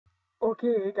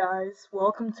Okay, guys,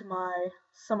 welcome to my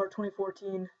summer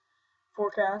 2014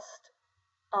 forecast.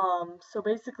 So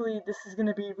basically, this is going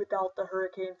to be without the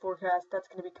hurricane forecast. That's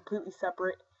going to be completely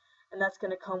separate, and that's going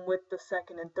to come with the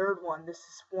second and third one. This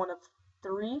is one of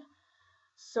three.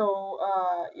 So,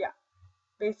 yeah,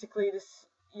 basically, this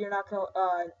you're not gonna,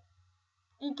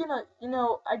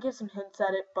 I give some hints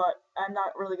at it, but I'm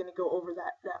not really going to go over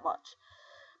that much.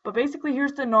 But basically,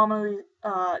 here's the anomaly.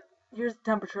 Here's the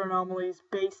temperature anomalies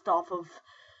based off of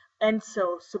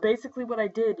enso. So basically what I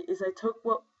did is I took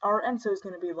what our enso is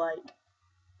going to be like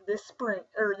this spring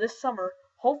or this summer,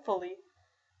 hopefully,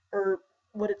 or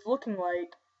what it's looking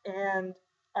like, and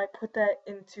I put that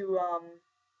into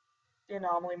the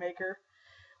anomaly maker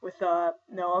with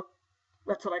no,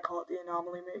 that's what I call it, the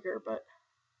anomaly maker, but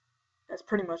that's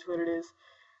pretty much what it is.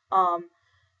 Um,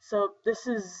 so this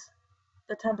is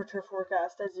the temperature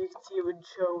forecast. As you can see, it would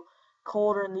show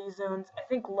colder in these zones. I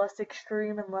think less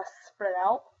extreme and less spread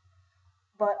out,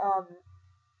 but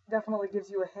definitely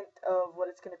gives you a hint of what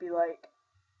it's going to be like.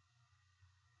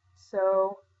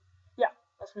 So, yeah,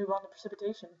 let's move on to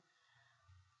precipitation.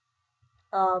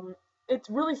 It's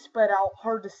really spread out,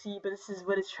 hard to see, but this is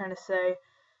what it's trying to say.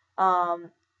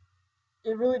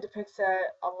 It really depicts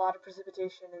a lot of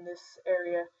precipitation in this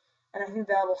area, and I think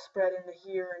that'll spread into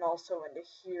here and also into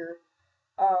here.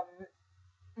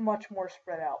 Much more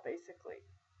spread out, basically.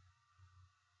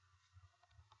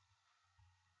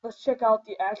 Let's check out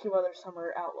the AccuWeather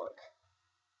summer outlook.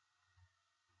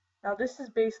 Now this is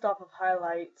based off of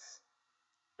highlights,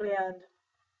 and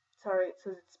sorry, it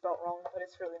says it's spelled wrong, but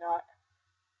it's really not.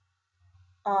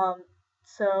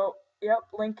 So, yep,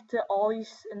 link to all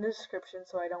these in the description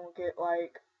so I don't get,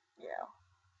 like,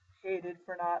 hated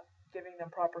for not giving them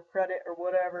proper credit or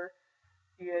whatever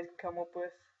you guys can come up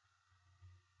with.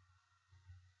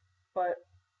 But,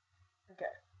 okay.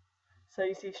 So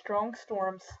you see strong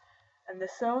storms in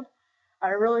this zone.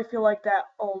 I really feel like that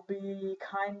will be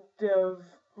kind of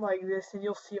like this, and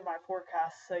you'll see my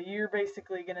forecast. So you're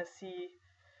basically gonna see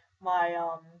my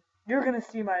you're gonna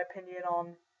see my opinion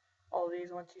on all of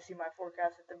these once you see my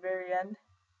forecast at the very end.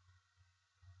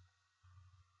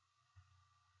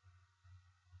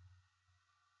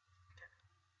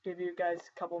 Give you guys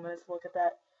a couple minutes to look at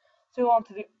that. So on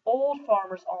to the old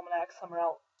Farmers Almanac summer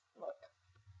outlook.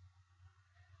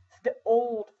 It's the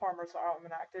old Farmers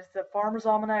Almanac. There's the Farmers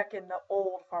Almanac and the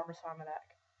old Farmers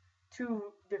Almanac.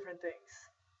 Two different things.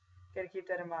 Gotta keep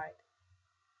that in mind.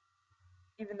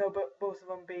 Even though both of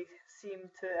them seem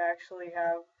to actually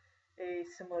have a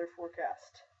similar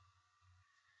forecast.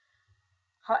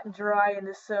 Hot and dry in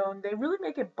this zone. They really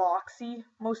make it boxy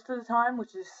most of the time,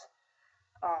 which is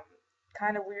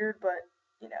kind of weird, but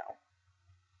you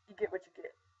get what you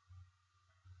get.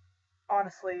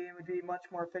 Honestly, it would be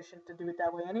much more efficient to do it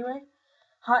that way anyway.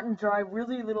 Hot and dry,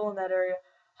 really little in that area.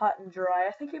 Hot and dry.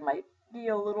 I think it might be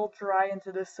a little dry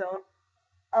into this zone.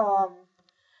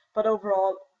 But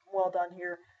overall, well done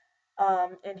here.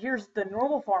 And here's the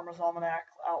normal Farmers Almanac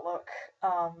outlook.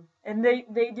 And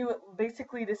they do it,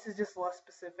 basically this is just less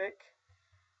specific.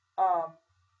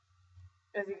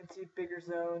 As you can see, bigger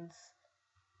zones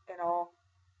and all.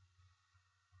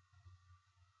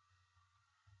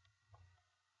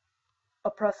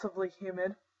 Oppressively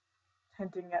humid,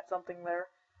 hinting at something there.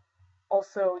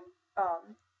 Also,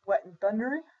 wet and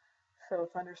thundery, so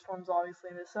thunderstorms obviously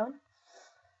in this zone.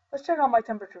 Let's check out my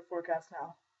temperature forecast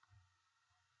now.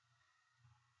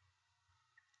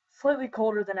 Slightly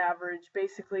colder than average,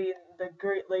 basically in the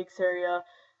Great Lakes area,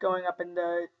 going up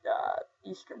into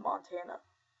eastern Montana.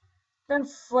 Then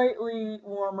slightly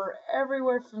warmer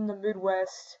everywhere from the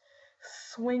Midwest,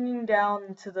 swinging down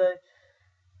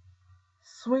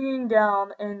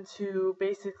into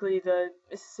basically the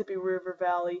Mississippi River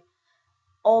Valley,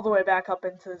 all the way back up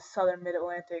into the southern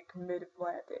mid-Atlantic.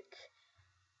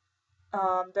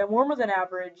 Then warmer than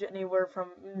average, anywhere from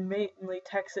mainly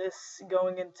Texas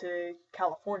going into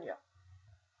California.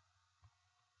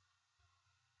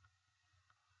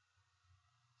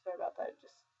 Sorry about that, it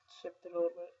just shifted a little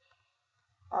bit.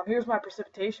 Here's my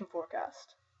precipitation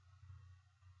forecast.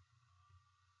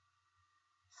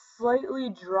 Slightly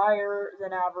drier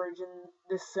than average in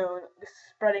this zone,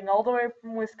 spreading all the way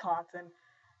from Wisconsin,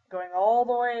 going all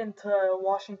the way into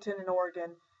Washington and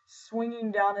Oregon,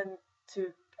 swinging down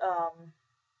into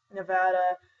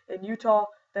Nevada and Utah,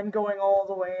 then going all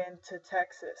the way into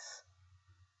Texas.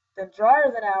 Then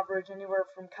drier than average, anywhere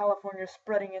from California,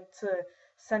 spreading into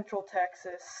central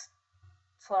Texas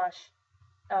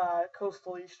 /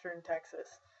 coastal eastern Texas.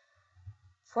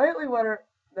 Slightly wetter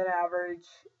than average,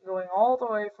 going all the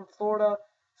way from Florida,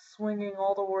 swinging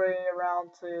all the way around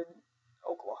to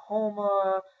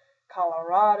Oklahoma,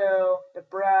 Colorado,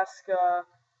 Nebraska,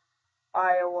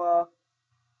 Iowa.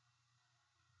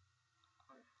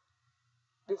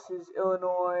 This is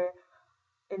Illinois,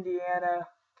 Indiana,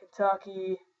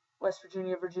 Kentucky, West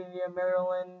Virginia,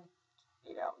 Maryland,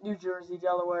 New Jersey,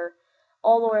 Delaware,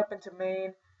 all the way up into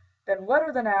Maine. Then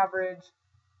wetter than average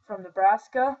from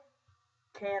Nebraska,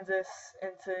 Kansas,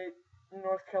 into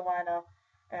North Carolina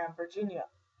and Virginia.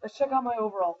 Let's check out my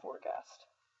overall forecast.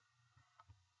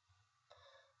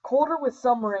 Colder with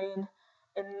some rain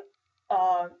in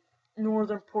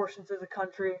northern portions of the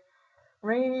country.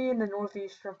 Rainy in the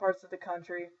northeastern parts of the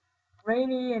country.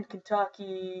 Rainy in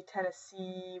Kentucky,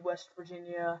 Tennessee, West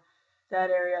Virginia,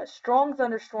 that area. Strong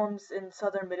thunderstorms in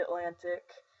southern mid-Atlantic.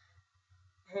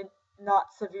 Not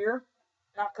severe.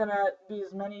 Not gonna be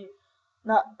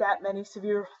not that many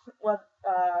severe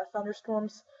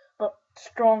thunderstorms, but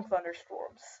strong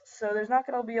thunderstorms. So there's not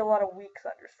gonna be a lot of weak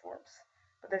thunderstorms,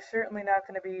 but there's certainly not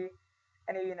gonna be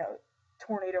any,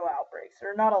 tornado outbreaks,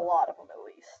 or not a lot of them at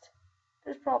least.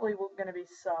 There's probably going to be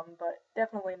some, but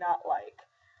definitely not like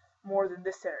more than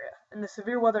this area. In the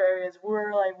severe weather areas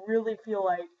where I really feel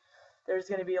like there's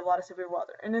going to be a lot of severe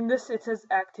weather. And in this, it says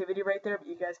activity right there, but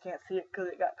you guys can't see it because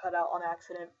it got cut out on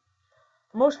accident.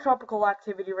 Most tropical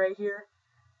activity right here,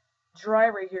 dry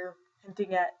right here,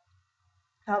 hinting at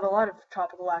not a lot of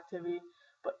tropical activity,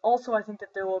 but also I think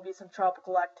that there will be some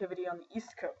tropical activity on the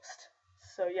East Coast.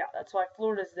 So yeah, that's why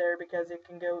Florida's there, because it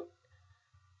can go,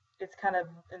 it's kind of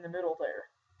in the middle there.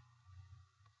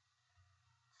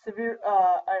 Severe,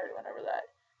 I already went over that.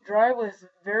 Dry with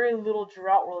very little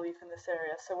drought relief in this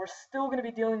area, so we're still going to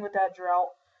be dealing with that drought.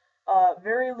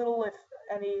 Very little, if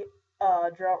any,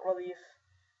 drought relief.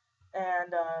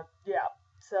 And, yeah.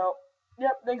 So,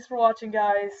 yep, thanks for watching,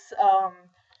 guys.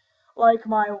 Like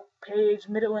my page,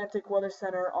 Mid-Atlantic Weather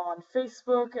Center, on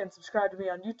Facebook, and subscribe to me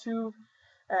on YouTube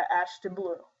at Ashton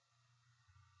Blue.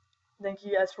 Thank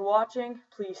you guys for watching.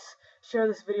 Please share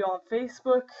this video on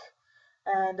Facebook,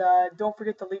 and don't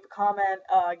forget to leave a comment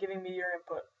giving me your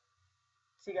input.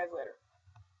 See you guys later.